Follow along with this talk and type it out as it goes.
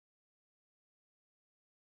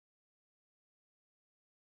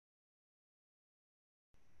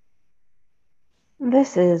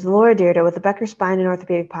This is Laura Deirdre with the Becker Spine and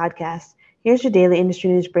Orthopedic Podcast. Here's your daily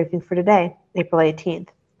industry news briefing for today, April 18th.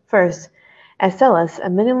 First, Axcelis, a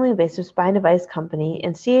minimally invasive spine device company,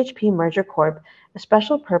 and CHP Merger Corp., a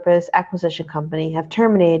special purpose acquisition company, have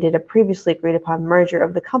terminated a previously agreed upon merger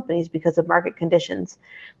of the companies because of market conditions.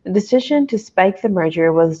 The decision to spike the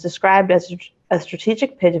merger was described as a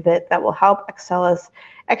strategic pivot that will help Axcelis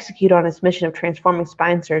execute on its mission of transforming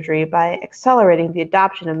spine surgery by accelerating the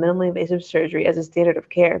adoption of minimally invasive surgery as a standard of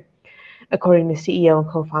care, according to CEO and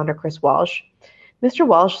co-founder Chris Walsh. Mr.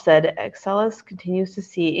 Walsh said Axcelis continues to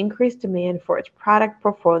see increased demand for its product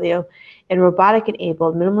portfolio and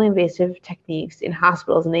robotic-enabled minimally invasive techniques in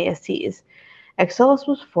hospitals and ASCs. Axcelis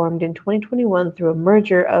was formed in 2021 through a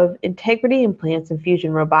merger of Integrity Implants and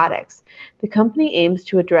Fusion Robotics. The company aims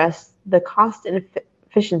to address the cost and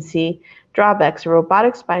efficiency drawbacks of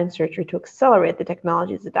robotic spine surgery to accelerate the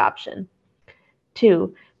technology's adoption.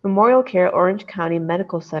 2. Memorial Care Orange County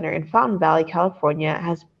Medical Center in Fountain Valley, California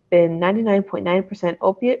has been 99.9%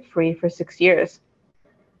 opiate-free for 6 years.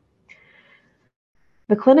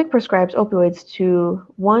 The clinic prescribes opioids to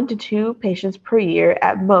 1 to 2 patients per year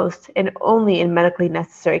at most and only in medically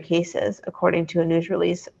necessary cases, according to a news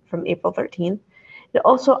release from April 13th. It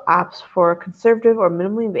also opts for conservative or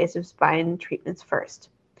minimally invasive spine treatments first.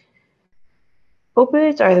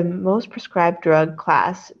 Opioids are the most prescribed drug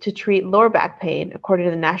class to treat lower back pain, according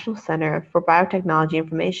to the National Center for Biotechnology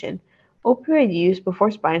Information. Opioid use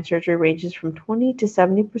before spine surgery ranges from 20 to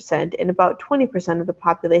 70%, and about 20% of the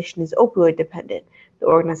population is opioid dependent, the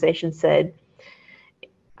organization said,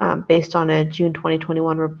 based on a June 2020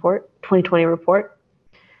 report.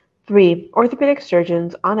 3. Orthopedic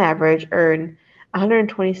surgeons, on average, earn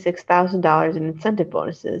 $126,000 in incentive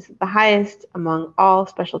bonuses, the highest among all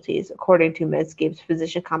specialties, according to Medscape's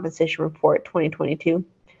Physician Compensation Report 2022.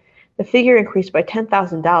 The figure increased by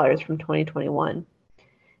 $10,000 from 2021.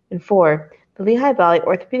 And 4. The Lehigh Valley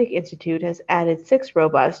Orthopedic Institute has added 6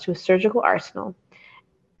 robots to a surgical arsenal.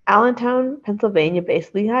 Allentown,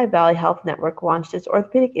 Pennsylvania-based Lehigh Valley Health Network launched its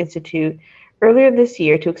Orthopedic Institute earlier this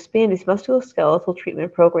year to expand its musculoskeletal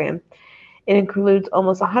treatment program. It includes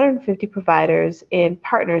almost 150 providers and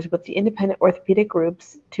partners with the independent orthopedic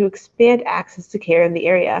groups to expand access to care in the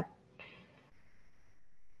area.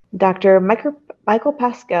 Dr. Michael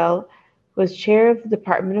Pascal was chair of the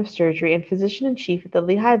Department of Surgery and physician-in-chief at the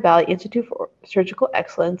Lehigh Valley Institute for Surgical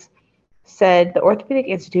Excellence, said the Orthopedic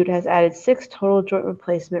Institute has added 6 total joint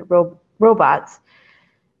replacement robots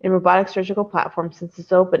and robotic surgical platforms since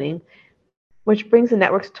its opening, which brings the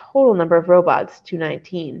network's total number of robots to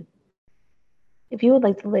 19. If you would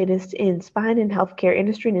like the latest in spine and healthcare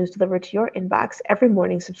industry news delivered to your inbox every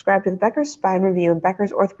morning, subscribe to the Becker's Spine Review and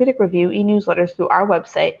Becker's Orthopedic Review e-newsletters through our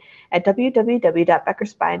website at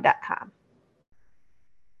www.beckerspine.com.